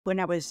When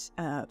I was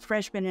a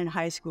freshman in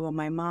high school,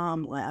 my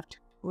mom left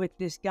with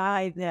this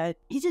guy that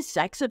he's a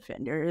sex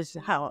offender, is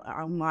how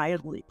I'll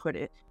mildly put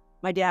it.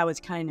 My dad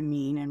was kind of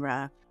mean and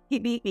rough. He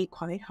beat me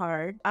quite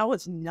hard. I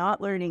was not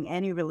learning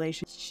any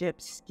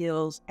relationship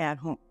skills at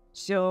home.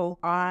 So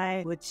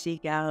I would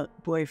seek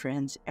out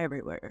boyfriends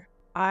everywhere.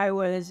 I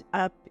was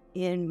up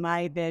in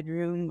my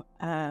bedroom,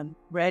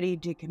 ready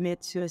to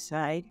commit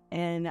suicide.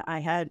 And I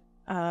had,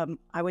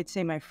 I would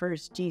say, my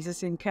first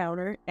Jesus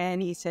encounter. And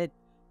he said,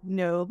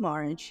 "No,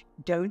 Marge,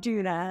 don't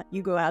do that.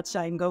 You go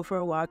outside and go for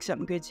a walk.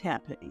 Something good's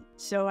happening."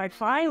 So I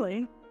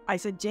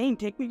said, "Jane,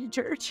 take me to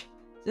church."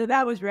 So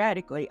that was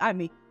radically,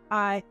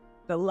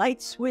 the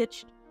light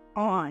switched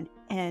on.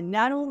 And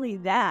not only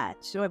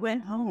that, so I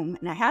went home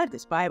and I had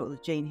this Bible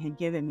that Jane had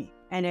given me.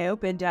 And I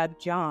opened up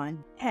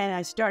John and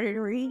I started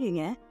reading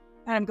it.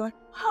 And I'm going,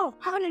 "Oh,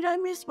 how did I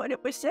miss what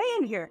it was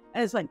saying here?"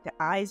 And it's like the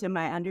eyes of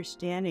my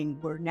understanding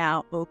were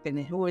now open.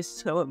 And it was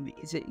so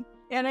amazing.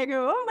 And I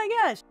go, "Oh my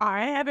gosh,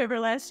 I have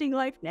everlasting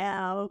life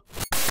now."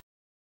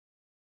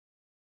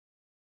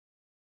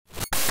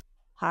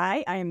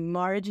 Hi, I'm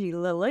Margie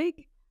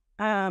Lillig.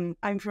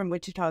 I'm from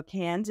Wichita,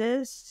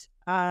 Kansas.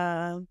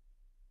 I've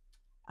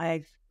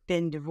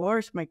been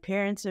divorced. My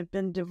parents have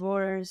been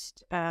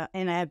divorced.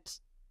 And I have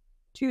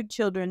two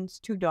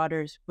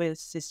daughters with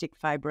cystic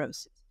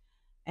fibrosis.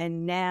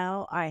 And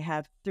now I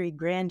have 3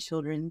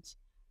 grandchildren,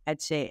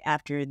 I'd say,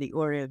 after the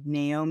order of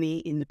Naomi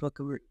in the book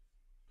of Ruth.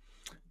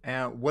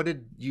 What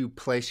did you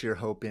place your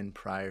hope in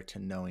prior to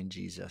knowing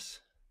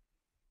Jesus?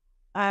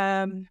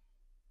 I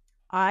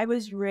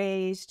was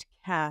raised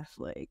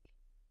Catholic,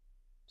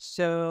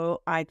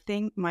 so I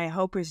think my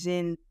hope is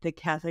in the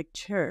Catholic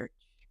Church.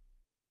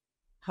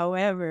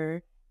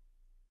 However,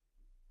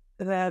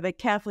 the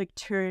Catholic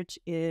Church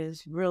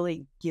is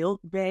really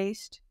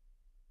guilt-based,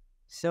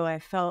 so I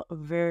felt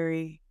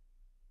very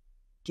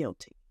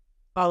guilty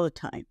all the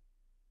time.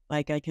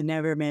 Like I could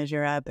never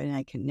measure up and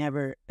I could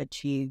never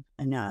achieve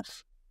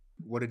enough.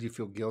 What did you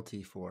feel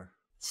guilty for?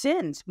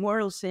 Sins,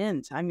 moral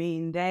sins. I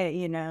mean,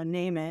 they,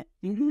 name it.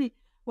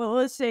 Well,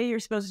 let's say you're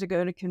supposed to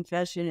go to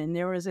confession and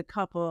there was a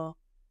couple.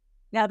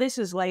 Now, this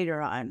is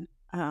later on,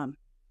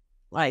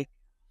 like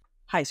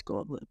high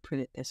school, we'll put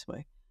it this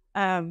way.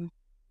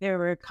 There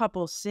were a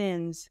couple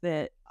sins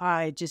that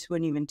I just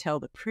wouldn't even tell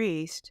the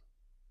priest.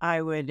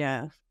 I would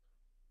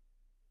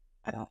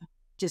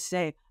just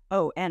say,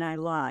 "Oh, and I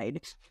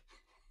lied,"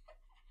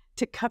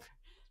 to cover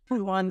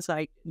the ones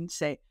I didn't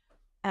say.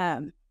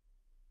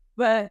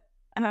 But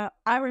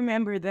I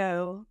remember,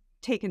 though,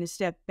 taking a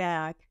step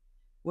back,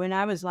 when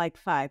I was like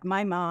 5,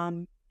 my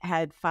mom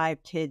had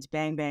 5 kids,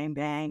 bang, bang,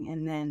 bang,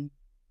 and then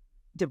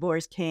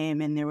divorce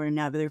came and there were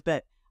another,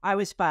 but I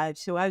was 5,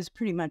 so I was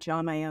pretty much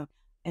on my own.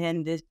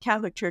 And the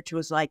Catholic Church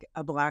was like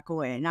a block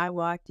away, and I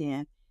walked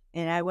in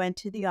and I went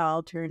to the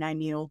altar and I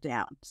kneeled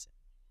down.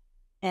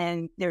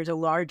 And there's a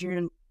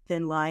larger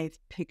than life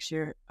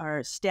picture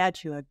or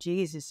statue of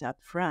Jesus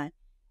up front.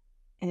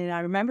 And I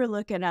remember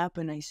looking up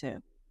and I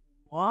said,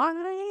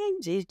 "Why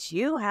did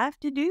you have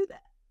to do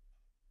that?"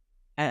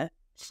 At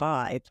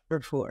 5 or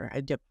 4,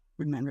 I don't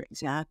remember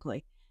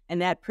exactly.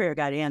 And that prayer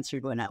got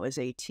answered when I was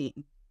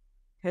 18.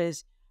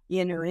 Because,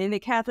 in the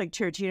Catholic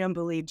Church, you don't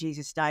believe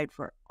Jesus died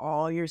for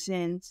all your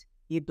sins.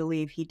 You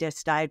believe he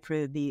just died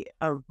for the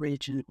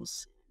original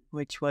sin,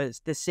 which was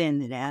the sin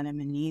that Adam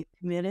and Eve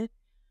committed.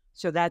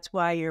 So that's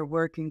why you're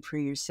working for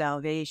your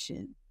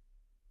salvation.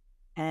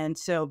 And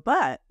so,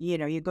 but,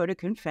 you go to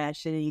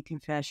confession and you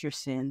confess your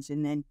sins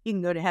and then you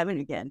can go to heaven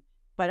again.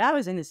 But I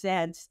was in a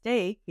sad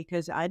state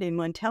because I didn't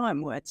want to tell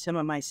him what some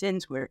of my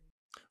sins were.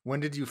 When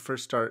did you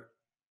first start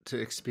to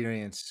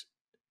experience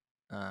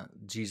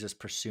Jesus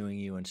pursuing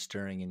you and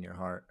stirring in your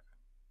heart?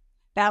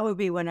 That would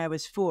be when I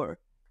was 4.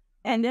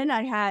 And then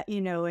I had,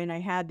 and I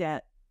had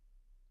that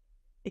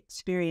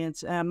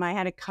experience. I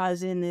had a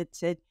cousin that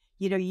said,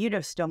 "You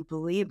just don't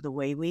believe the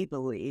way we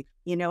believe,"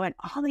 and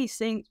all these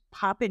things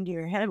pop into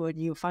your head when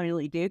you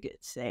finally do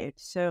get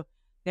saved. So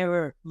there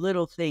were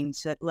little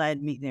things that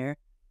led me there.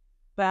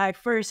 But I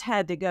first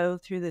had to go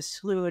through the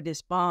Slough of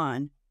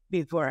Despond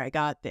before I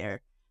got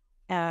there.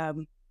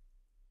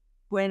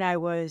 When I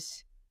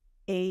was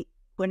a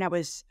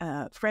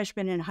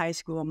freshman in high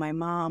school, my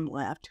mom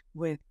left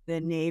with the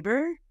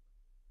neighbor.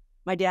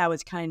 My dad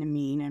was kind of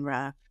mean and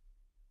rough.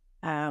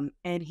 And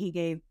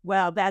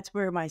that's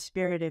where my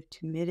spirit of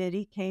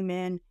timidity came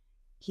in.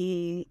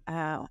 He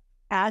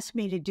asked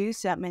me to do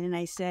something, and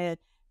I said,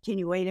 "Can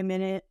you wait a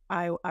minute?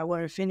 I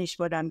want to finish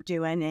what I'm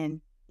doing."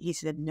 And he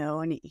said no,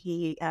 and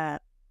he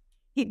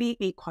beat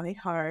me quite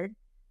hard.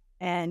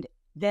 And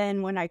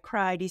then when I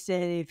cried, he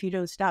said, "If you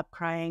don't stop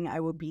crying, I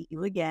will beat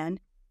you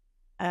again."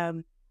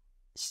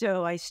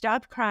 So I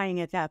stopped crying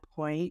at that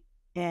point,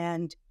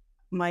 and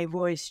my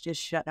voice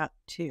just shut up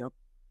too.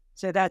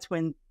 So that's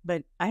when,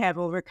 but I have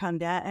overcome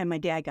that, and my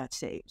dad got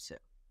saved. So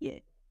yeah,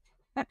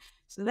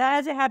 so that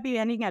has a happy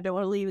ending. I don't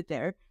want to leave it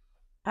there.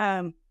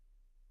 So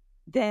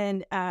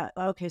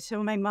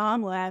my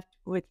mom left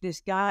with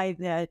this guy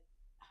that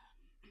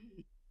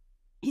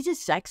he's a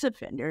sex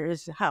offender,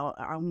 is how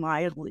I'll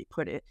mildly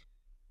put it.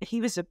 He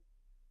was a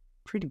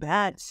pretty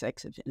bad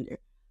sex offender.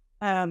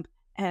 And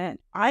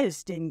I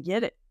just didn't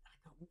get it.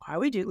 Why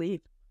would you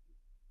leave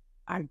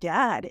our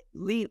dad,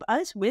 leave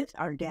us with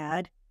our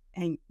dad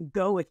and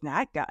go with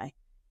that guy?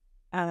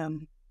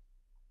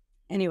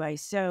 Anyway,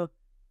 so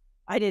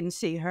I didn't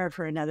see her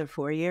for another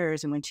 4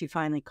 years. And when she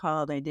finally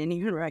called, I didn't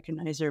even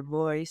recognize her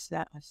voice.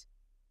 That was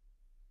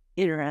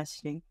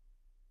interesting.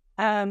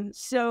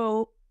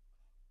 So,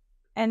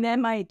 and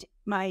then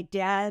my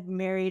dad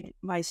married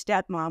my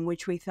stepmom,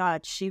 which we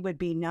thought she would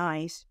be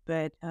nice.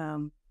 But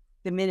the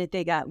minute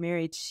they got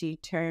married, she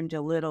turned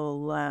a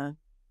little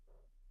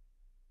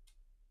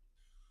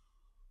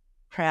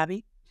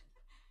crabby.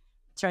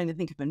 Trying to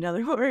think of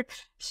another word.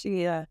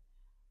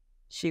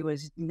 She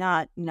was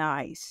not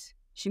nice.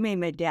 She made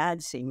my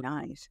dad seem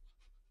nice.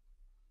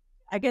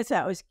 I guess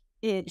that was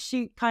it.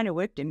 She kind of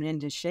whipped him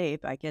into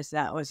shape. I guess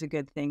that was a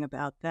good thing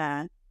about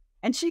that.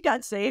 And she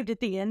got saved at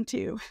the end,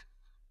 too.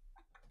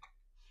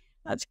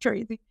 That's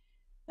crazy.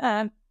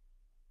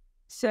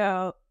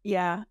 So,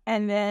 yeah.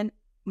 And then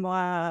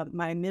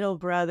my middle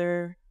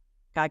brother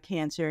got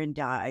cancer and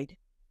died.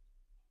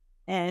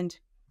 And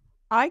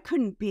I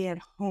couldn't be at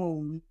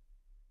home.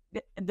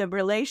 The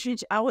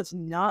relationship, I was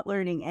not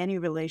learning any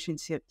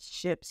relationship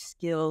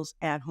skills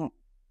at home.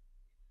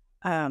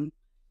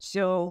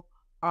 So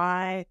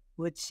I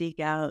would seek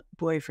out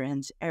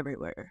boyfriends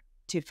everywhere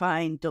to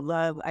find the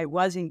love I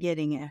wasn't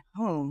getting at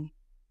home.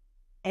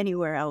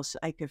 Anywhere else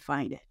I could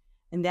find it.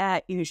 And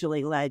that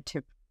usually led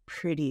to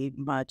pretty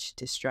much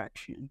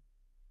destruction.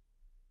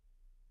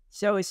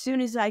 So as soon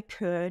as I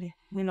could,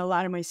 and a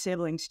lot of my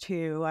siblings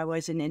too, I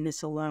wasn't in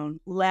this alone,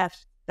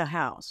 left the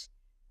house.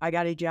 I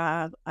got a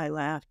job, I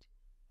left.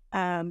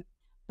 But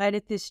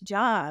at this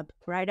job,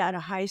 right out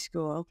of high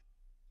school,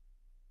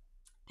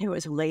 there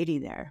was a lady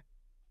there.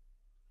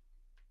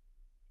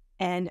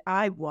 And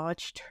I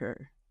watched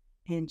her,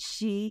 and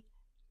she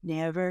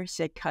never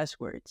said cuss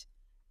words.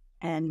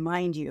 And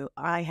mind you,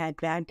 I had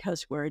bad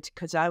cuss words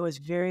because I was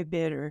very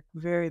bitter,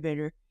 very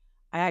bitter.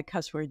 I had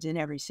cuss words in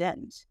every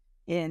sentence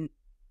in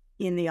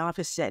the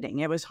office setting.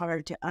 It was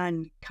hard to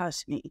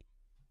uncuss me.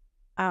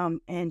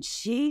 And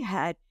she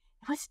had,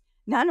 it was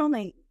not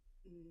only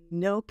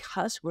no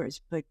cuss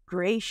words, but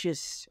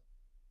gracious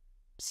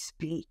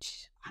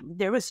speech.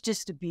 There was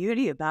just a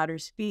beauty about her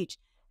speech.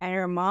 And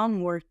her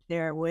mom worked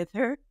there with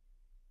her.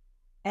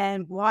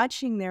 And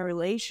watching their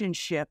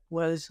relationship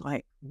was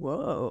like,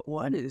 whoa,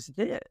 what is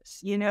this?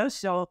 You know,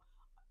 so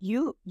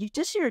you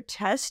just your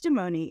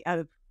testimony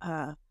of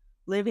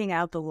living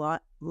out the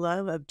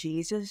love of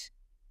Jesus,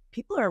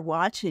 people are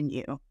watching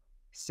you.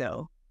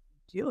 So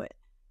do it.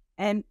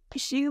 And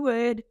she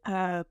would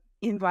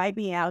invite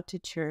me out to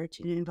church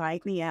and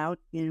invite me out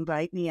and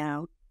invite me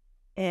out.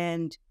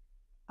 And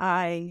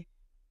I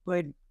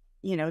would,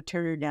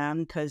 turn her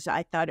down because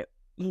I thought it,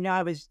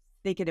 I was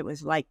thinking it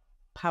was like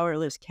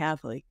powerless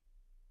Catholic.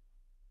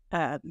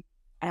 And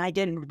I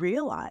didn't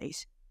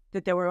realize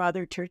that there were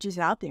other churches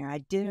out there.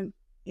 I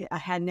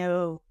had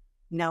no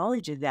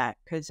knowledge of that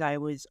because I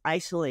was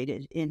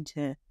isolated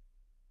into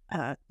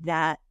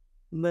that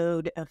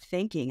mode of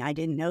thinking. I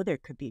didn't know there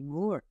could be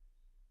more.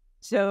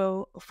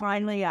 So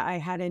finally, I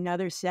had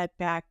another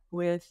setback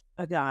with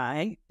a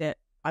guy that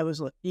I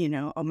was,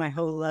 my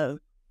whole love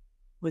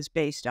was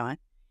based on.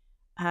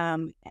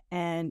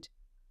 And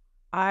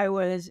I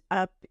was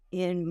up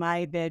in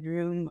my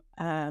bedroom,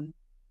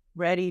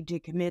 ready to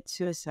commit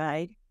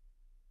suicide.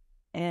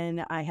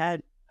 And I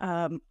had,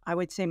 I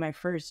would say, my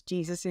first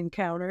Jesus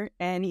encounter.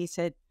 And he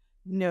said,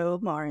 "No,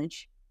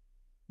 Marge,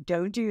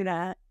 don't do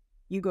that.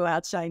 You go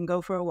outside and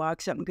go for a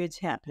walk. Something good's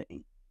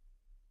happening."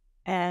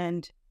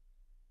 And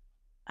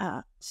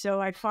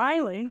so I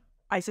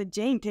said,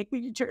 "Jane, take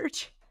me to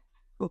church."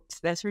 Oops,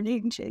 that's her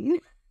name, Jane.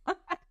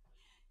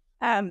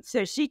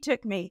 So she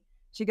took me.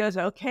 She goes,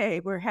 "Okay,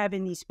 we're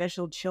having these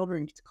special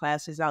children's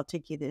classes. I'll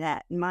take you to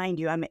that." And mind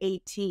you, I'm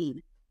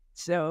 18.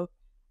 So,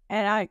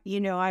 and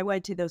I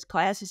went to those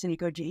classes and you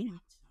go, "Jane, I'm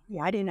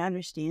sorry, I didn't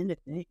understand a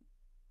thing."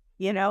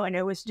 And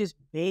it was just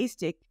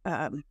basic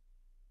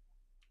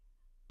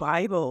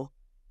Bible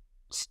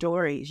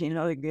stories,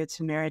 the Good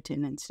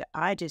Samaritan and stuff.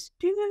 I just,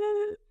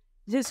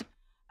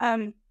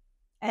 and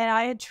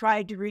I had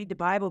tried to read the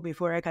Bible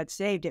before I got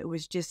saved. It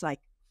was just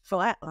like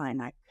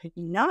flatline. I could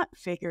not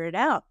figure it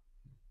out.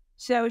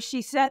 So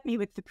she sent me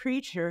with the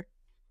preacher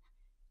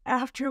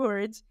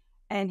afterwards,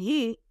 and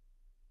he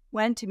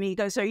went to me, he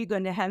goes, "Are you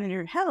going to heaven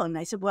or hell?" And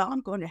I said, "Well,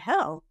 I'm going to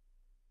hell,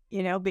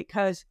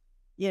 because,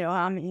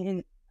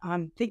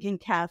 I'm thinking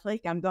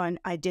Catholic.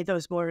 I did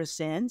those mortal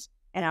sins,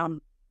 and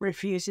I'm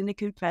refusing to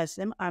confess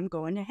them. I'm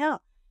going to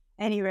hell."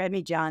 And he read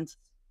me John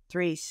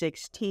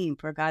 3:16,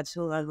 "For God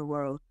so loved the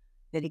world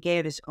that he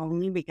gave his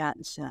only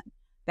begotten Son,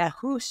 that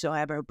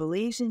whosoever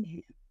believes in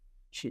him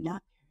should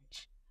not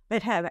perish,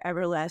 but have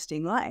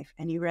everlasting life."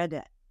 And he read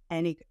that.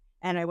 And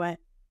I went,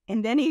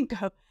 and then he'd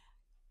go,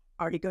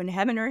 "Are you going to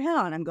heaven or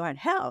hell?" And I'm going,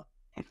 "Hell."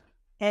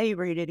 And he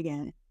read it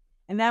again.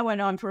 And that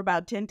went on for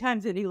about 10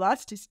 times, and he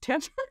lost his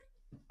temper.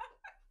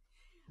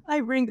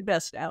 I bring the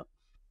best out.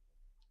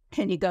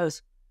 And he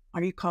goes,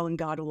 "Are you calling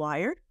God a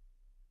liar?"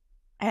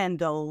 And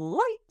the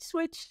light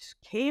switch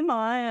came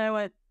on, and I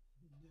went,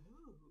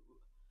 "No,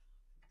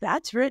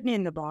 that's written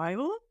in the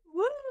Bible?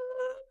 Woo!"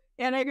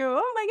 And I go,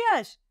 "Oh my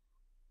gosh,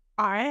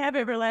 I have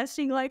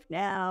everlasting life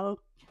now."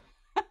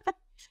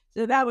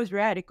 So that was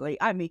radically,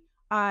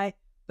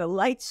 the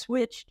light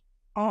switched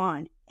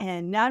on.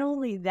 And not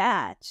only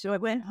that, so I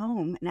went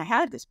home and I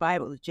had this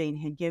Bible that Jane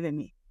had given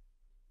me.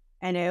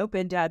 And I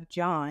opened up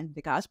John,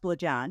 the Gospel of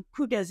John.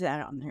 Who does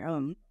that on their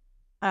own?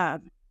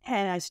 And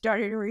I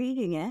started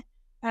reading it.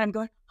 And I'm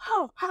going,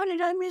 "Oh, how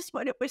did I miss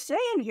what it was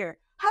saying here?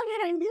 How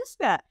did I miss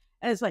that?"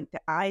 And it's like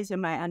the eyes of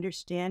my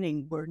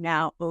understanding were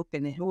now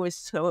open. It was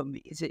so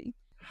amazing.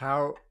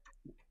 How,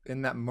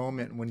 in that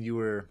moment when you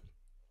were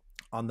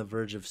on the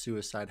verge of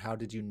suicide, how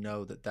did you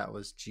know that that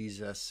was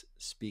Jesus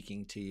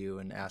speaking to you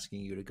and asking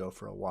you to go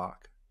for a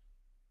walk?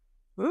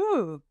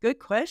 Ooh, good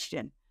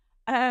question.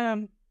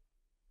 Darn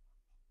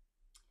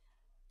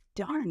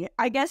it.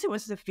 I guess it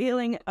was the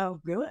feeling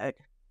of good.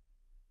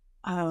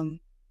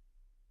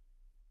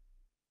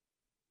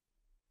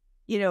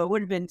 It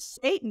would have been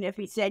Satan if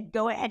he said,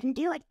 "Go ahead and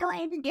do it. Go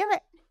ahead and do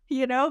it."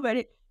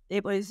 But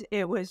it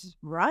was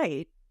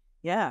right.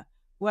 Yeah.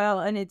 Well,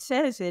 and it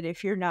says that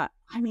if you're not,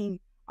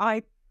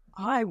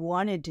 I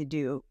wanted to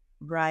do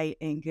right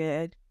and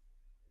good.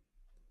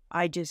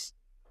 I just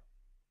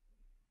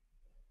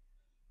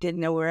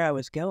didn't know where I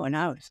was going.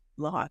 I was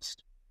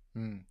lost.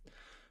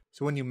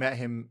 So when you met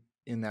him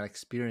in that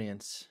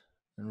experience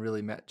and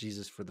really met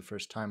Jesus for the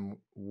first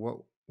time, what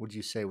would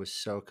you say was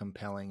so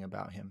compelling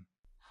about him?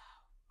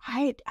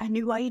 I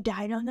knew why he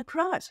died on the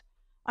cross.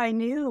 I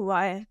knew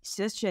why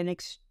such an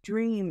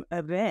extreme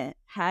event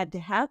had to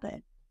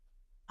happen.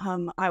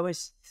 I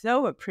was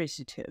so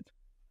appreciative.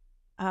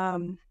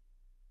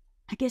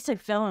 I guess I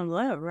fell in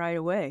love right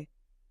away.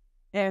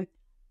 And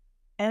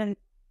and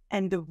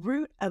and the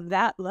root of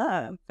that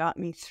love got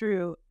me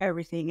through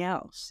everything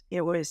else.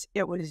 It was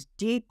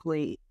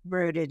deeply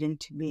rooted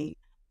into me.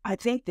 I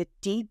think the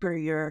deeper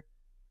your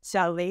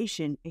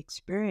salvation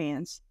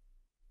experience,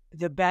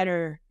 the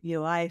better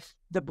your life,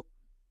 the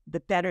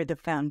better the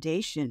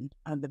foundation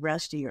of the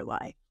rest of your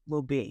life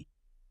will be.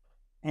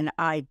 And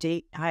I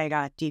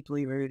got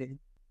deeply rooted.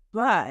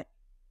 But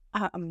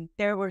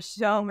there were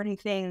so many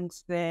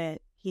things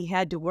that he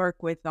had to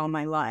work with all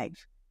my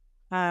life.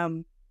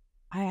 I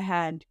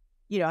had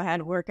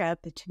to work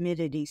out the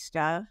timidity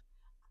stuff.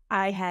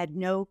 I had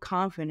no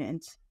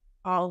confidence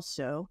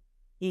also.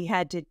 He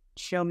had to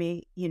show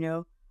me,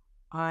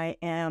 I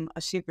am a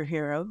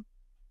superhero.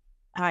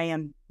 I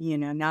am,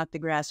 not the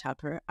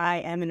grasshopper. I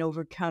am an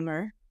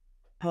overcomer.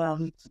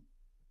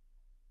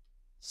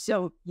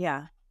 So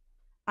yeah,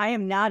 I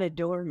am not a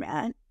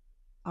doormat.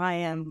 I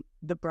am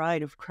the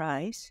bride of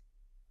Christ.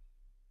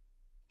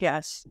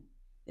 Yes,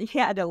 he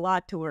had a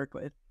lot to work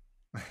with.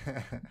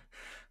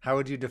 How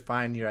would you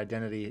define your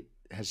identity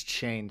has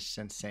changed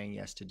since saying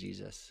yes to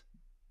Jesus?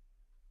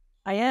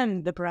 I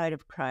am the bride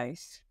of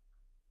Christ.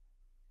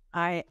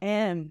 I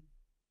am.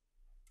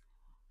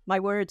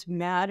 My words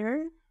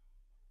matter.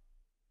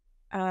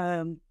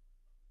 And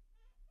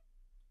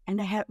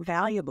I have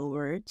valuable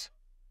words.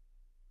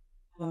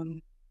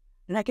 And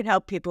I can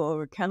help people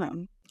overcome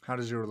them. How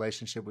does your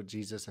relationship with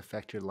Jesus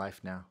affect your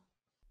life now?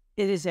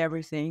 It is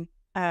everything.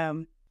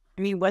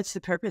 What's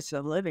the purpose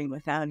of living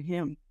without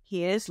him?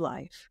 He is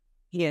life.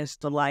 He is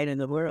the light of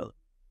the world.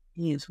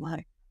 He is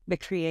life, the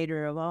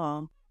creator of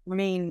all.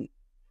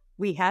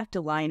 We have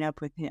to line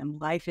up with him.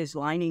 Life is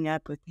lining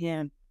up with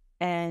him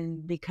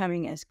and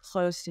becoming as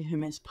close to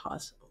him as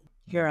possible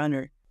here on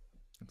earth.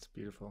 That's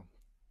beautiful.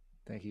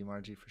 Thank you,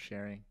 Margie, for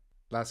sharing.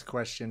 Last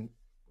question.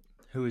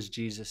 Who is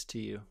Jesus to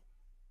you?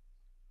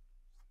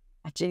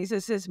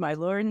 Jesus is my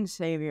Lord and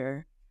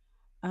Savior.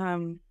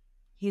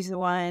 He's the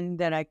one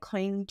that I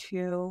cling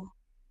to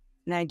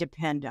and I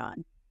depend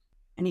on.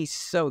 And he's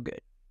so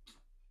good.